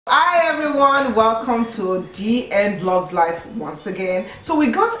Hi everyone, welcome to DNVlogsLife once again. So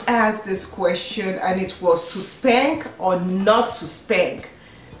we got asked this question and it was to spank or not to spank.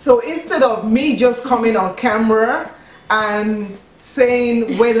 So instead of me just coming on camera and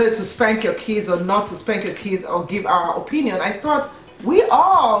saying whether to spank your kids or not to spank your kids or give our opinion, I thought we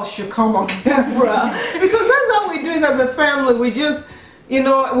all should come on camera because that's how we do it as a family. We just, we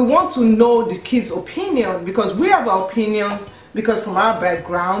want to know the kids' opinion because we have our opinions because from our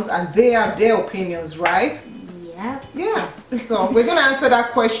backgrounds and they have their opinions, right? Yeah. So we're gonna answer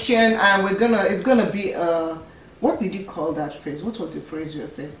that question and it's gonna be what did you call that phrase? What was the phrase you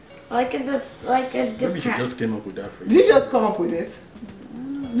said? Maybe she just came up with that phrase. Did you just come up with it?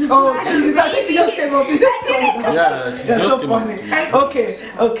 Oh jeez, I think she just came up with it. Yeah, she that's just so came funny. up with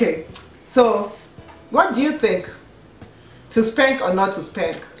it. Okay. So what do you think? To spank or not to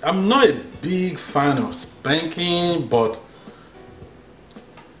spank? I'm not a big fan of spanking, but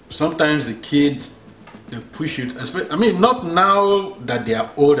sometimes the kids, they push it. I mean, not now that they are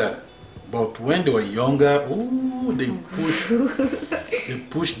older, but when they were younger, ooh, they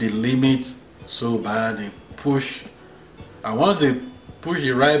push the limit so bad. They push, and once they push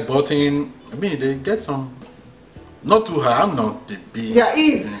the right button, I mean, they get some. Not too high. I'm not the big. Yeah,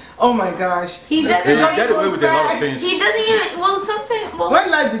 he's. Oh my gosh. He doesn't. They get away with a lot of things. He doesn't even. Well, something. Well, when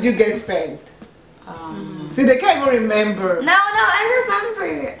last did you get spanked? See, they can't even remember. No, I remember.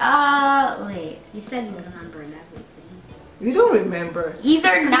 Wait. You said you remembered everything. You don't remember.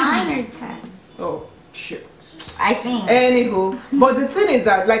 Either 9 or 10. Oh, shit. I think. Anywho, but the thing is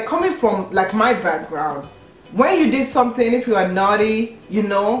that, like, coming from like my background, when you did something, if you are naughty,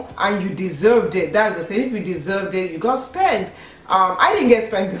 and you deserved it, that's the thing. If you deserved it, you got spanked. I didn't get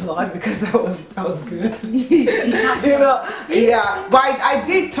spanked a lot because I was good. Yeah. But I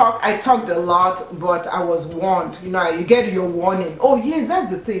did talk. I talked a lot, but I was warned. You get your warning. Oh yes, that's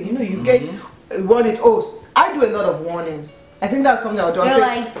the thing. You get warning. Oh, I do a lot of warning. I think that's something I'll do. You're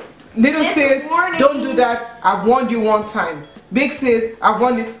like, little sis, don't do that. I've warned you one time. Big sis, I've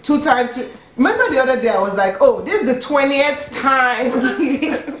warned you 2 times. Remember the other day I was like, oh, this is the 20th time.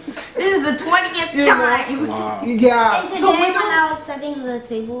 This is the 20th time. Wow. Yeah. And today So when I was setting the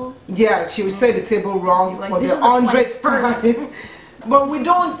table. Yeah, she would set the table wrong Like, for the this is the 100th time. But we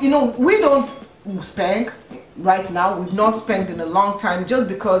don't, we don't spank right now. We've not spanked in a long time just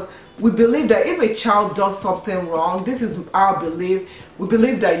because we believe that if a child does something wrong, this is our belief. We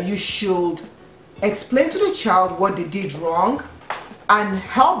believe that you should explain to the child what they did wrong and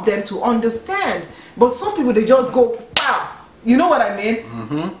help them to understand. But some people, they just go, wow. You know what I mean?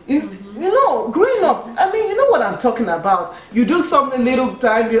 Growing up, I mean, you know what I'm talking about. You do something little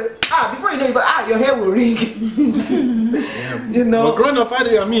time, before you know it, your hair will ring. Yeah. But growing up,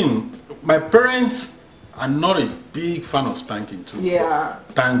 I mean, my parents are not a big fan of spanking too. Yeah.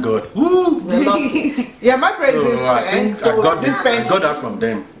 Thank God. Woo! Yeah, my parents didn't spank, so I got that from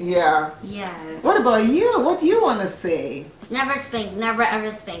them. Yeah. Yeah. What about you? What do you want to say? Never spank. Never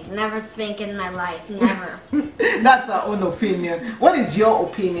ever spank. Never spank in my life. Never. That's our own opinion. What is your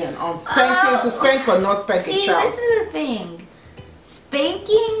opinion on spanking, to spank or not spank a child? This is the thing.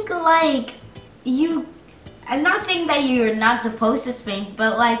 Spanking, I'm not saying that you're not supposed to spank,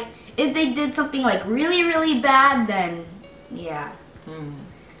 but like, if they did something like really, really bad, then yeah.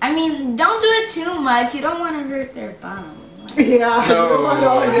 I mean, don't do it too much. You don't want to hurt their bum. Yeah.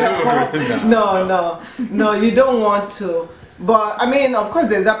 No, you don't want to. But I mean, of course,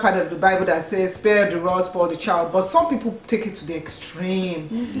 there's that part of the Bible that says, "Spare the rod, spoil the child." But some people take it to the extreme,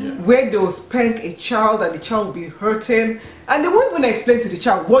 where they'll spank a child and the child will be hurting, and they won't even explain to the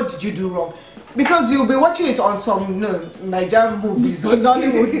child, "What did you do wrong?" Because you'll be watching it on some Nigerian movies or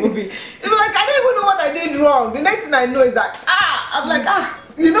Nollywood movie. You'll be like, "I don't even know what I did wrong." The next thing I know is like, I'm like,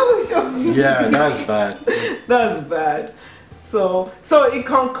 what's your... Yeah, that's bad. That's bad. So in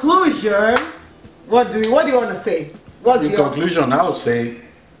conclusion, what do you want to say? In conclusion, I would say,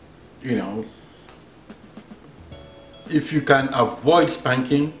 if you can avoid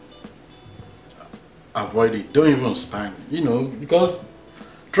spanking, avoid it. Don't even spank, because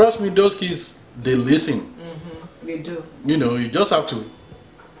trust me, those kids, they listen. They do. You just have to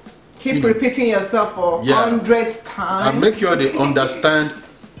keep repeating yourself for 100 times and make sure they understand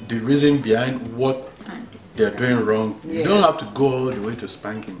the reason behind what they're doing wrong. Yes. You don't have to go all the way to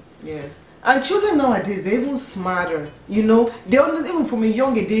spanking. Yes. And children nowadays, they're even smarter. They even from a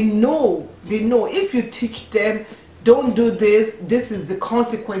young age, they know. If you teach them, don't do this, this is the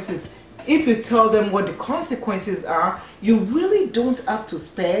consequences. If you tell them what the consequences are, you really don't have to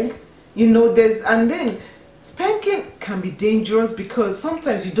spank. And then spanking can be dangerous because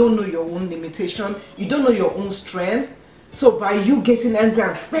sometimes you don't know your own limitation, you don't know your own strength. So by you getting angry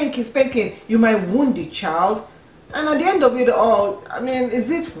and spanking, you might wound the child. And at the end of it all, I mean, is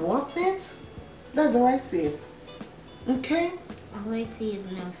it worth it? That's how I see it. Okay? All I see is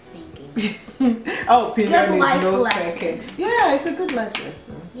no spanking. Our opinion Good is life no lesson. spanking. Yeah, it's a good life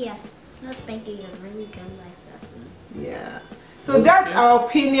lesson. Yes, no spanking is a really good life lesson. Yeah. So that's our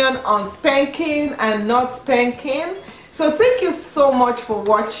opinion on spanking and not spanking. So thank you so much for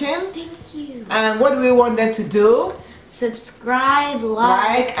watching. Thank you. And what do we want them to do? Subscribe,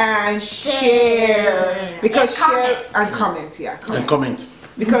 like, And share. share. Because And share comment. and comment. Yeah, And comment.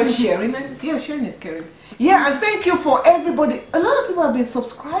 because sharing is caring. Yeah, and thank you for everybody. A lot of people have been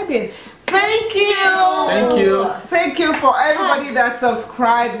subscribing. Thank you. Thank you. Thank you for everybody that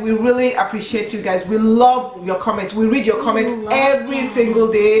subscribed. We really appreciate you guys. We love your comments. We read your comments every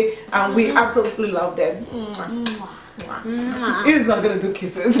single day, and we absolutely love them. He's not gonna do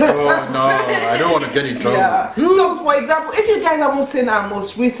kisses. Oh no, I don't want to get in trouble. Yeah. So for example, if you guys haven't seen our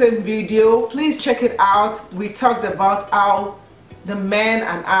most recent video, please check it out. We talked about how the man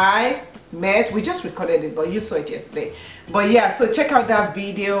and I met. We just recorded it, but you saw it yesterday. But yeah, so check out that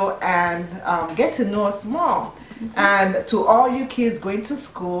video and get to know us more. And to all you kids going to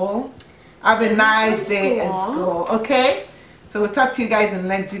school, have a nice day at school. Okay? So we'll talk to you guys in the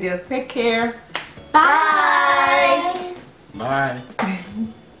next video. Take care. Bye. Bye.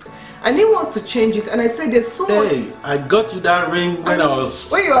 And he wants to change it, and I said there's so much. Hey, I got you that ring when I was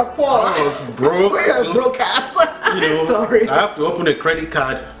When you are poor. I was broke. When you are broke ass. You know, Sorry. I have to open a credit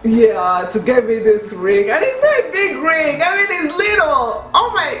card. Yeah, to get me this ring, and it's not a big ring. I mean, it's little.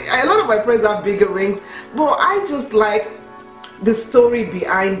 A lot of my friends have bigger rings, but I just like the story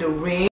behind the ring.